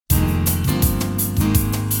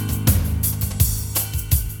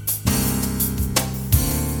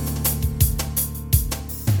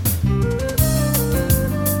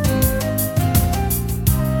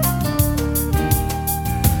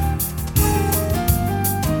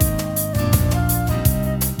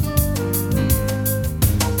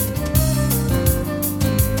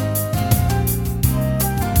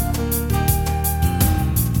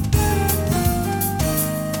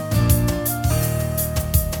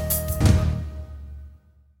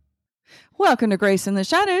Welcome to Grace in the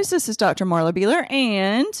Shadows. This is Dr. Marla Beeler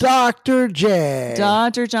and Dr. J.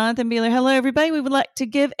 Dr. Jonathan Beeler. Hello, everybody. We would like to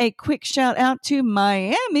give a quick shout out to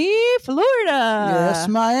Miami, Florida. Yes,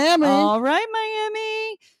 Miami. All right,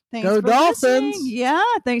 Miami. Thanks Go for Dolphins. listening. Yeah,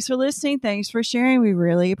 thanks for listening. Thanks for sharing. We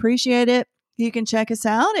really appreciate it. You can check us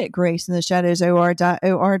out at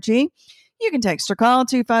graceintheshadowsor.org. You can text or call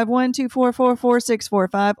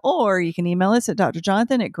 251-244-4645, or you can email us at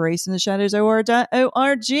drjonathan at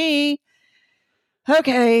graceintheshadowsor.org.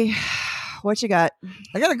 Okay, what you got?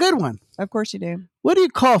 I got a good one. Of course you do. What do you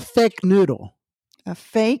call fake noodle? A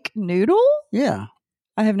fake noodle? Yeah.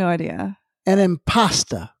 I have no idea. An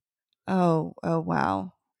impasta. Oh,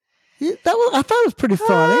 wow. I thought it was pretty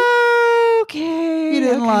funny. Okay. You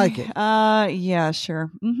didn't like it? Yeah,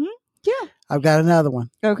 sure. Mm-hmm. Yeah. I've got another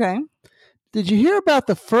one. Okay. Did you hear about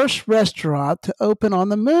the first restaurant to open on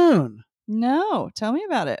the moon? No. Tell me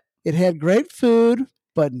about it. It had great food,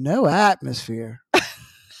 but no atmosphere.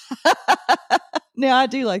 No, I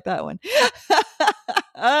do like that one.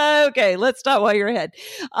 Okay, let's stop while you're ahead.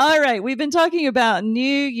 All right, we've been talking about New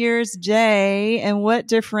Year's Day and what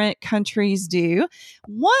different countries do.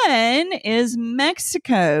 One is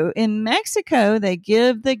Mexico. In Mexico, they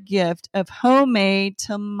give the gift of homemade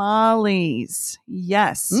tamales.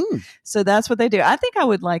 Yes. So that's what they do. I think I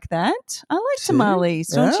would like that. I like tamales,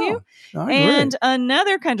 don't you? I agree. And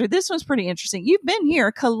another country, this one's pretty interesting. You've been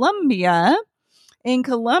here, Colombia. In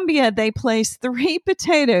Colombia, they place 3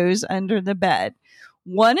 potatoes under the bed.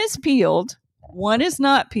 One is peeled, one is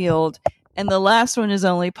not peeled, and the last one is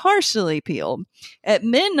only partially peeled. At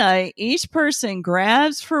midnight, each person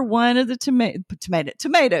grabs for one of the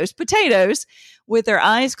potatoes with their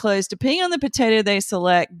eyes closed. Depending on the potato they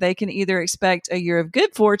select, they can either expect a year of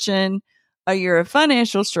good fortune, a year of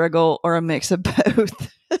financial struggle, or a mix of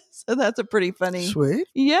both. So that's a pretty funny. Sweet.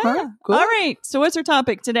 Yeah. All right, cool. All right. So what's our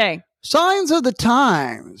topic today? Signs of the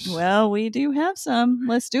times. Well, we do have some.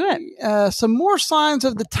 Let's do it. Some more signs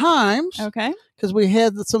of the times. Okay. Because we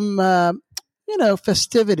had some,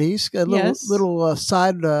 festivities. A little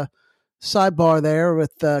sidebar there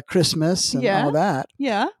with Christmas and all that.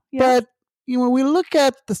 Yeah. But when we look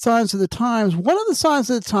at the signs of the times, one of the signs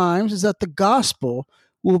of the times is that the gospel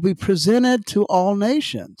will be presented to all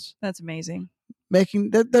nations. That's amazing.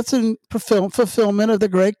 That's in fulfillment of the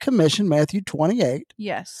Great Commission, Matthew 28.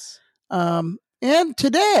 Yes. And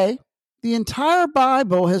today, the entire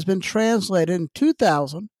Bible has been translated in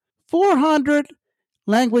 2,400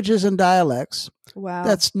 languages and dialects. Wow.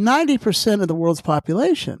 That's 90% of the world's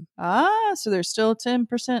population. So there's still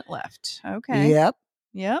 10% left. Okay.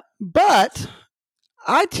 Yep. But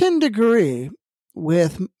I tend to agree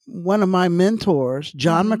with one of my mentors,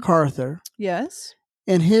 John MacArthur. Yes.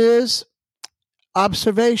 In his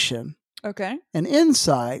observation and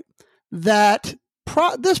insight that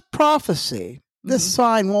this prophecy, this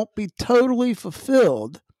sign won't be totally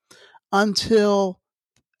fulfilled until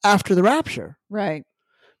after the rapture. Right.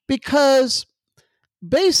 Because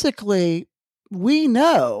basically we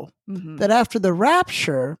know that after the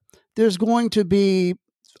rapture, there's going to be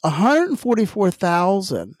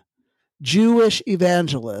 144,000 Jewish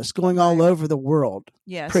evangelists going all over the world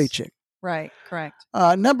preaching. Right, correct.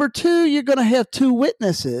 Number 2, you're going to have 2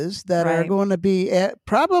 witnesses that are going to be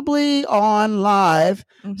probably on live,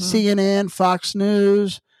 CNN, Fox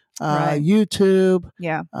News, YouTube,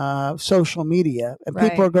 social media, and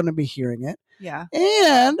people are going to be hearing it. Yeah.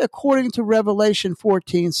 And according to Revelation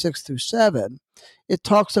 14:6-7, it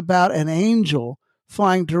talks about an angel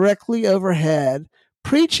flying directly overhead,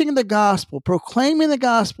 preaching the gospel, proclaiming the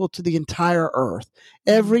gospel to the entire earth,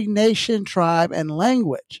 every nation, tribe, and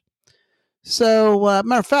language. So,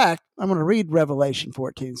 matter of fact, I'm going to read Revelation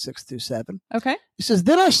 14:6-7. Okay. It says,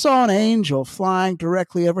 "Then I saw an angel flying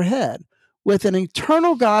directly overhead with an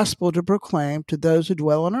eternal gospel to proclaim to those who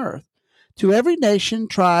dwell on earth, to every nation,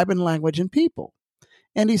 tribe, and language and people.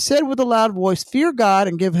 And he said with a loud voice, 'Fear God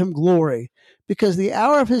and give him glory, because the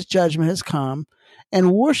hour of his judgment has come,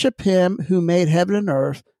 and worship him who made heaven and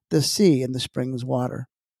earth, the sea, and the springs of water.'"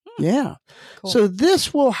 Yeah. Cool. So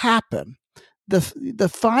this will happen. The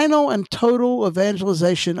final and total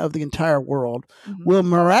evangelization of the entire world will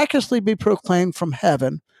miraculously be proclaimed from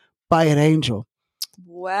heaven by an angel.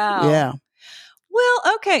 Wow. Yeah.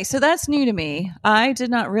 Well, okay, so that's new to me. I did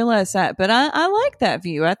not realize that, but I like that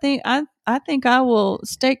view. I think I will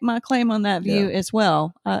stake my claim on that view as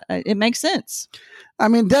well. It makes sense. I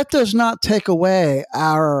mean, that does not take away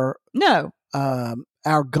our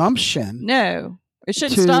gumption. No. It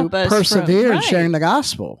shouldn't to stop us persevere from, in sharing the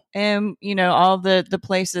gospel. And, all the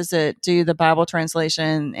places that do the Bible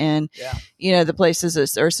translation and, the places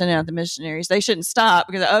that are sending out the missionaries, they shouldn't stop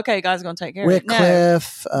because, okay, God's going to take care of it.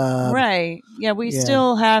 Wycliffe. Right. Yeah, we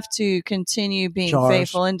still have to continue being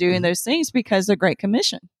faithful and doing those things because of the Great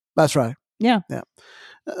Commission. That's right. Yeah.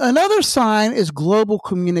 Another sign is global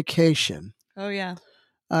communication. Oh, yeah.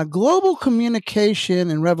 Global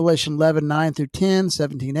communication in Revelation 11:9 through 10,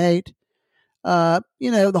 17:8.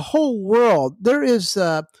 The whole world, there is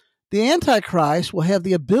the Antichrist will have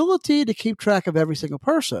the ability to keep track of every single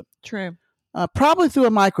person. True. Probably through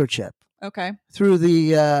a microchip. Okay. Through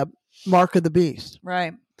the mark of the beast.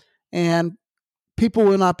 Right. And people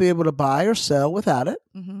will not be able to buy or sell without it.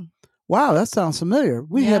 Mm-hmm. Wow, that sounds familiar.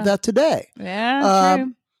 We have that today. Yeah,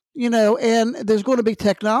 true. And there's going to be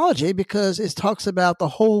technology because it talks about the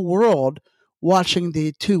whole world watching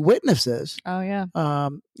the two witnesses. Oh, yeah.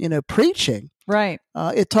 Preaching. Right.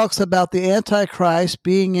 It talks about the Antichrist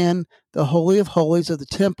being in the Holy of Holies of the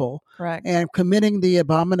temple. Correct. And committing the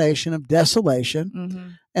abomination of desolation. Mm-hmm.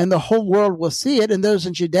 And the whole world will see it. And those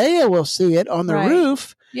in Judea will see it on the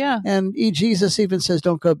roof. Yeah. And Jesus even says,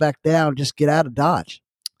 don't go back down. Just get out of Dodge.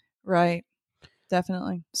 Right.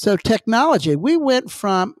 Definitely. So technology, we went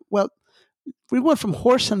from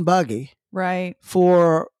horse and buggy. Right.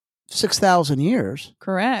 For 6,000 years.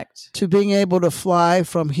 Correct. To being able to fly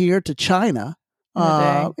from here to China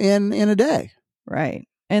in a day. Right.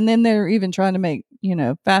 And then they're even trying to make,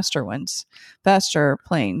 faster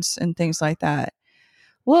planes and things like that.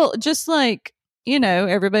 Well, just like,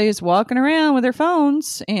 everybody's walking around with their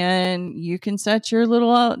phones and you can set your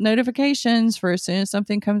little notifications for as soon as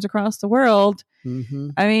something comes across the world. Mm-hmm.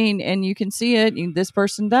 I mean, and you can see it. This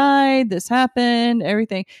person died. This happened.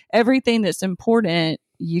 Everything that's important,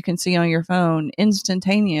 you can see on your phone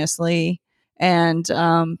instantaneously. And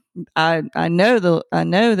I know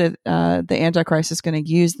that the Antichrist is going to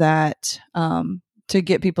use that to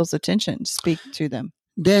get people's attention, speak to them.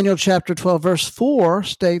 Daniel chapter 12, verse 4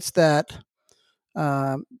 states that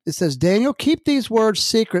it says, Daniel, keep these words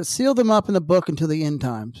secret, seal them up in the book until the end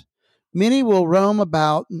times. Many will roam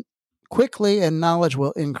about quickly and knowledge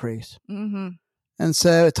will increase. Mm-hmm. And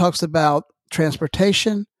so it talks about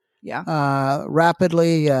transportation,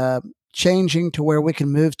 rapidly changing to where we can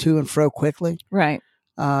move to and fro quickly. Right.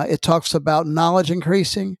 It talks about knowledge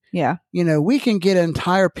increasing. Yeah. We can get an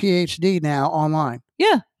entire PhD now online.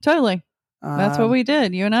 Yeah, totally. That's what we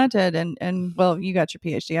did. You and I did. And well, you got your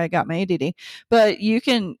PhD. I got my ADD. But you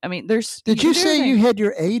can, Did you say you had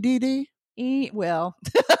your ADD? EDD.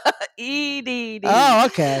 Oh,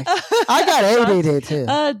 okay. I got ADD too.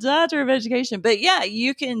 Doctor of Education. But yeah,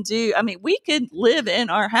 you can do, we could live in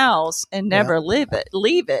our house and never leave it.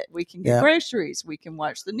 We can get groceries. We can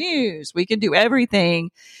watch the news. We can do everything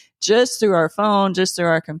just through our phone, just through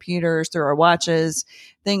our computers, through our watches,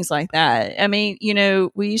 things like that. We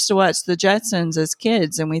used to watch the Jetsons as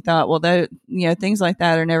kids and we thought, well, things like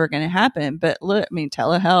that are never going to happen. But look,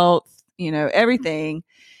 telehealth, everything.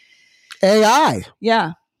 AI.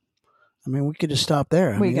 Yeah. We could just stop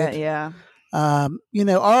there. Our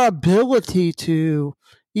ability to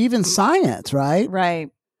even science, right?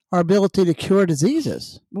 Right. Our ability to cure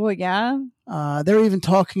diseases. Well, yeah. They're even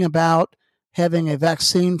talking about having a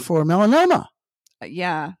vaccine for melanoma.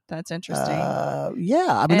 Yeah, that's interesting.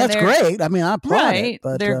 That's great. I applaud it.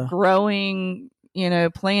 But, they're growing,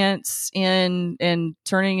 plants and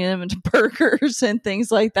turning them into burgers and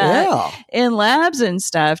things like that in labs and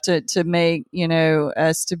stuff to make,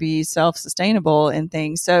 us to be self-sustainable and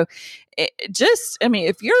things. So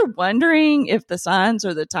if you're wondering if the signs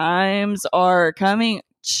or the times are coming,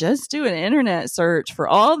 just do an internet search for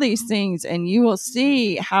all these things and you will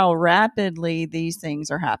see how rapidly these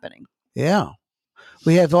things are happening. Yeah.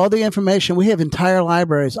 We have all the information. We have entire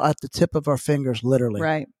libraries at the tip of our fingers, literally.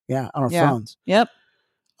 Right. Yeah, on our phones. Yep.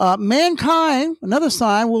 Mankind, another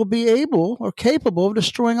sign, will be able or capable of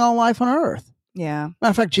destroying all life on earth. Yeah. Matter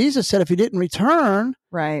of fact, Jesus said if he didn't return,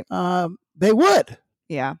 right, they would.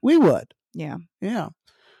 Yeah. We would. Yeah. Yeah.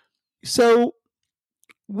 So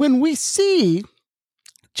when we see,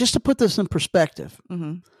 just to put this in perspective,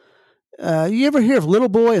 you ever hear of Little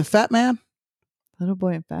Boy and Fat Man? Little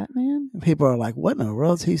Boy and Fat Man? People are like, what in the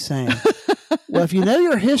world is he saying? Well, if you know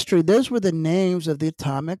your history, those were the names of the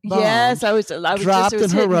atomic bombs. Yes, I was dropped in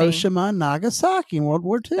Hiroshima and Nagasaki in World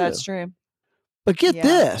War II. That's true. But get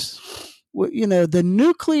this, the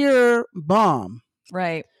nuclear bomb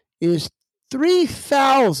is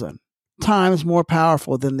 3,000 times more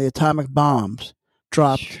powerful than the atomic bombs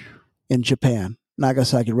dropped in Japan,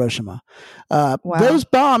 Nagasaki, Hiroshima. Those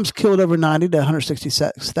bombs killed over 90 to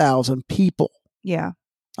 166,000 people. Yeah.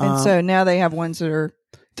 And so now they have ones that are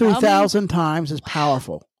 3,000 times as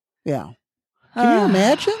powerful. Yeah. Can you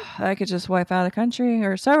imagine? I could just wipe out a country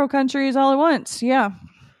or several countries all at once. Yeah.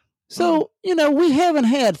 So, we haven't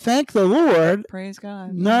had, thank the Lord, Praise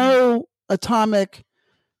God. no atomic,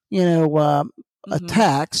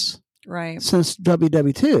 attacks Right. since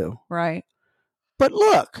WW2. Right. But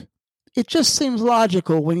look, it just seems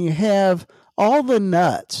logical when you have all the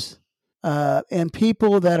nuts and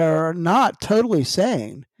people that are not totally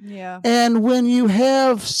sane. Yeah. And when you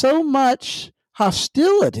have so much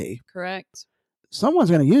hostility, Correct. someone's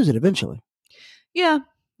going to use it eventually. Yeah,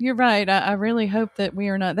 you're right. I really hope that we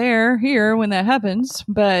are not here when that happens.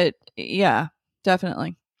 But yeah,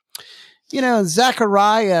 definitely.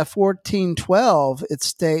 Zechariah 14:12, it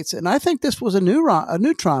states, and I think this was a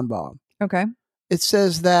neutron bomb. Okay. It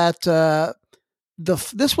says that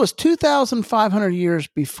this was 2,500 years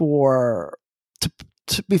before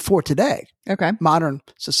today. Okay. Modern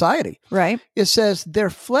society. Right. It says, their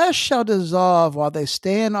flesh shall dissolve while they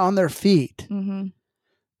stand on their feet. Mm-hmm.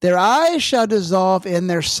 Their eyes shall dissolve in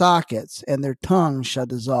their sockets, and their tongues shall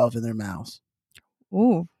dissolve in their mouths.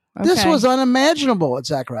 Ooh. Okay. This was unimaginable at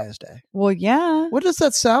Zechariah's day. Well, yeah. What does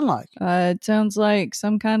that sound like? It sounds like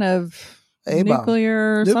some kind of A-bomb.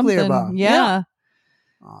 nuclear something. Bomb. Yeah.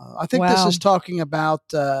 I think this is talking about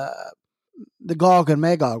the Gog and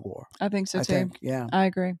Magog war. I think so too. Yeah. I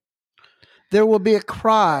agree. There will be a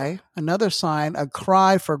cry, another sign, a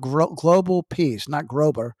cry for global peace, not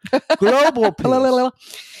Grober. Global peace.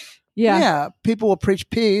 Yeah. Yeah. People will preach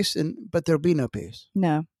peace, but there'll be no peace.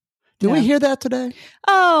 No. Do we hear that today?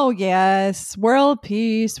 Oh, yes. World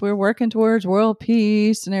peace. We're working towards world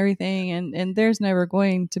peace and everything. And there's never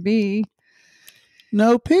going to be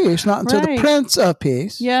no peace, not until the Prince of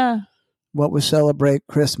Peace. Yeah. What we celebrate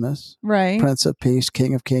Christmas. Right. Prince of Peace,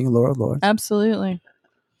 King of Kings, Lord of Lords. Absolutely.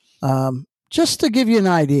 Just to give you an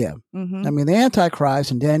idea, mm-hmm. I mean, the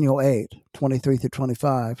Antichrist in Daniel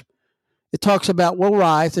 8:23-25, it talks about will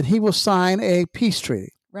rise and he will sign a peace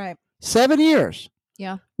treaty. Right. 7 years.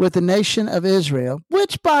 Yeah. With the nation of Israel,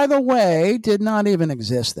 which, by the way, did not even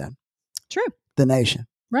exist then. True. The nation.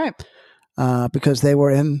 Right. Because they were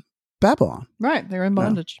in Babylon. Right. They're in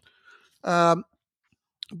bondage.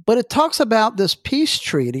 But it talks about this peace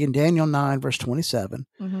treaty in Daniel 9, verse 27,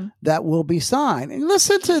 mm-hmm. that will be signed. And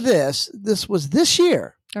listen to this. This was this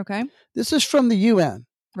year. Okay. This is from the UN.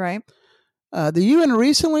 Right. The UN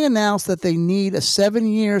recently announced that they need 7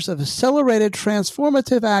 years of accelerated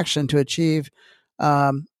transformative action to achieve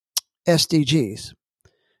SDGs.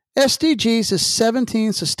 SDGs is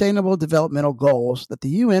 17 sustainable developmental goals that the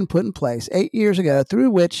UN put in place 8 years ago,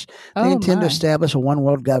 through which they intend to establish a one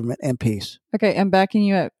world government and peace. Okay, I'm backing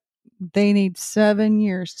you up. They need 7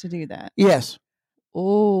 years to do that. Yes.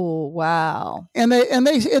 Oh, wow. And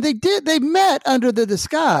they met under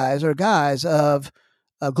the guise of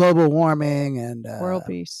global warming and world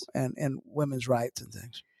peace and women's rights and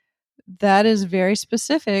things. That is very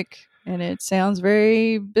specific. And it sounds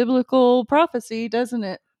very biblical prophecy, doesn't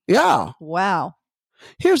it? Yeah. Wow.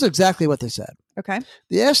 Here's exactly what they said. Okay.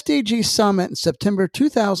 The SDG summit in September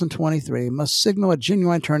 2023 must signal a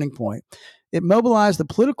genuine turning point. It mobilized the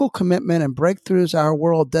political commitment and breakthroughs our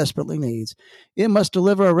world desperately needs. It must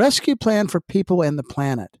deliver a rescue plan for people and the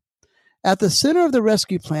planet. At the center of the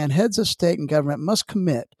rescue plan, heads of state and government must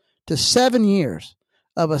commit to 7 years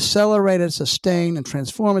of accelerated, sustained, and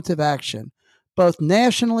transformative action, both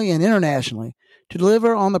nationally and internationally, to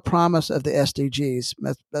deliver on the promise of the SDGs.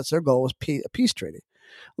 That's their goal, is a peace treaty.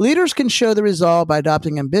 Leaders can show the resolve by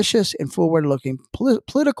adopting ambitious and forward-looking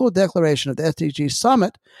political declaration of the SDG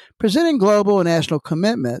summit, presenting global and national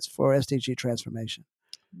commitments for SDG transformation.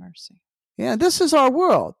 Mercy. Yeah, this is our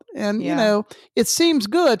world. And, it seems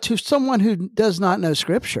good to someone who does not know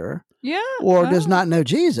Scripture. Yeah. Or does not know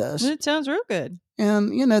Jesus. It sounds real good.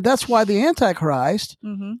 And, that's why the Antichrist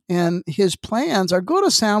mm-hmm. and his plans are going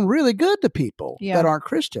to sound really good to people that aren't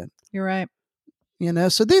Christian. You're right.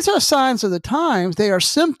 So these are signs of the times. They are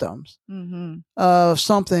symptoms mm-hmm. of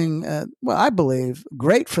something, I believe,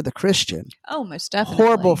 great for the Christian. Oh, most definitely.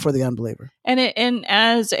 Horrible for the unbeliever. And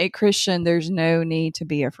as a Christian, there's no need to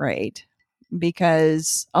be afraid,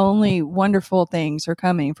 because only wonderful things are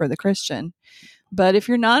coming for the Christian. But if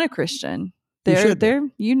you're not a Christian,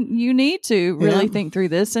 you need to really think through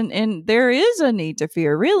this, and there is a need to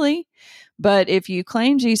fear, really. But if you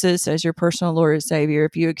claim Jesus as your personal Lord and Savior,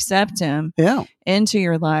 if you accept Him into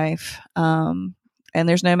your life, and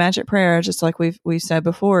there's no magic prayer, just like we've said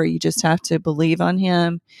before, you just have to believe on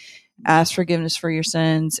Him, ask forgiveness for your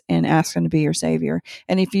sins, and ask Him to be your Savior.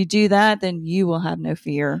 And if you do that, then you will have no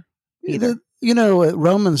fear either.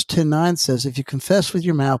 Romans 10:9 says, if you confess with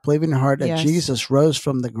your mouth, believe in your heart that Yes. Jesus rose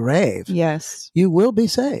from the grave, Yes. you will be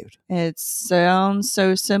saved. It sounds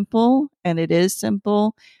so simple, and it is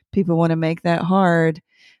simple. People want to make that hard,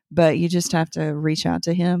 but you just have to reach out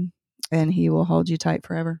to him, and he will hold you tight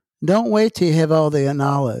forever. Don't wait till you have all the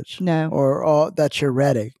knowledge. No. Or all that you're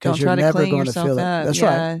ready, Don't because you're try to never clean going to yourself feel it. up. That's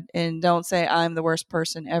Yeah. right. And don't say, I'm the worst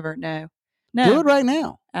person ever. No. Do it right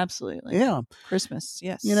now. Absolutely. Yeah. Christmas.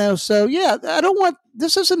 Yes. So yeah, I don't want,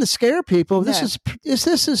 this isn't to scare people. No.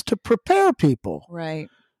 This is to prepare people. Right.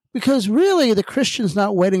 Because really, the Christian's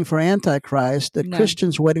not waiting for Antichrist. The No.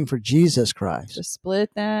 Christian's waiting for Jesus Christ, To split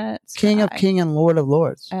that King of sky. Kings and Lord of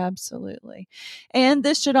Lords. Absolutely. And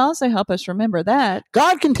this should also help us remember that.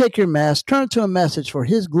 God can take your mess, turn it to a message for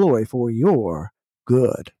his glory, for your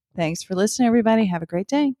good. Thanks for listening, everybody. Have a great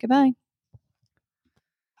day. Goodbye.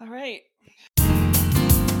 All right.